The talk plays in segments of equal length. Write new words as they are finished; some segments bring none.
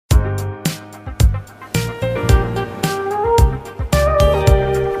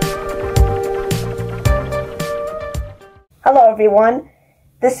everyone,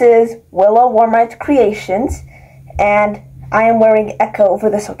 this is Willow Warmite Creations, and I am wearing Echo for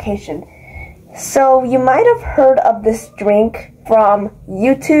this occasion. So you might have heard of this drink from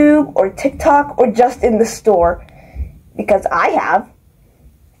YouTube or TikTok or just in the store, because I have,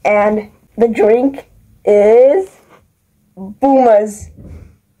 and the drink is Booma's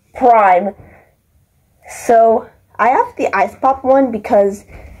Prime. So I have the ice pop one because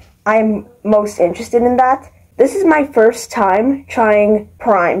I'm most interested in that. This is my first time trying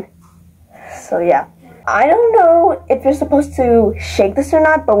Prime. So yeah. I don't know if you're supposed to shake this or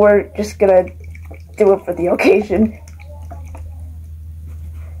not, but we're just gonna do it for the occasion.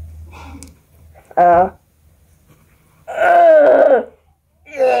 Yeah,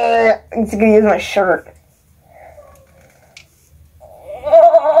 I'm just gonna use my shirt.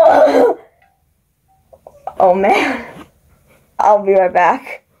 Oh man. I'll be right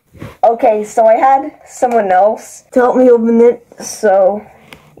back. Okay, so I had someone else to help me open it, so,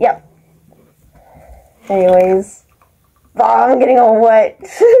 yep. Anyways, I'm getting all wet.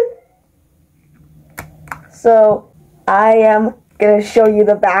 So, I am gonna show you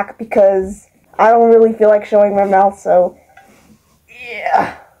the back because I don't really feel like showing my mouth, so,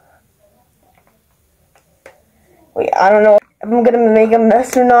 yeah. Wait, I don't know if I'm gonna make a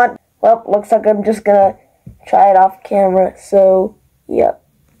mess or not. Well, looks like I'm just gonna try it off camera, so, yep.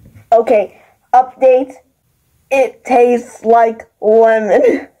 Okay, update. It tastes like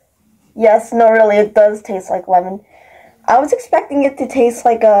lemon. Yes, no, really, it does taste like lemon. I was expecting it to taste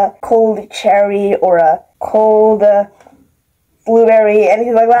like a cold cherry or a cold blueberry,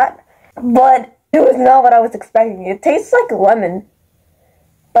 anything like that. But it was not what I was expecting. It tastes like lemon.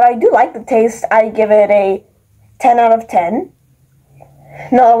 But I do like the taste. I give it a 10 out of 10.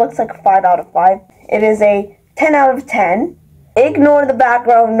 No, it looks like a 5 out of 5. It is a 10 out of 10. Ignore the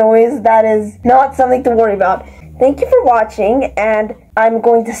background noise. That is not something to worry about. Thank you for watching, and I'm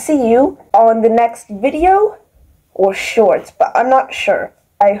going to see you on the next video or shorts, but I'm not sure.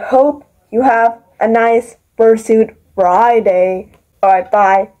 I hope you have a nice Fursuit Friday. Alright,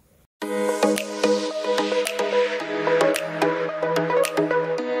 bye.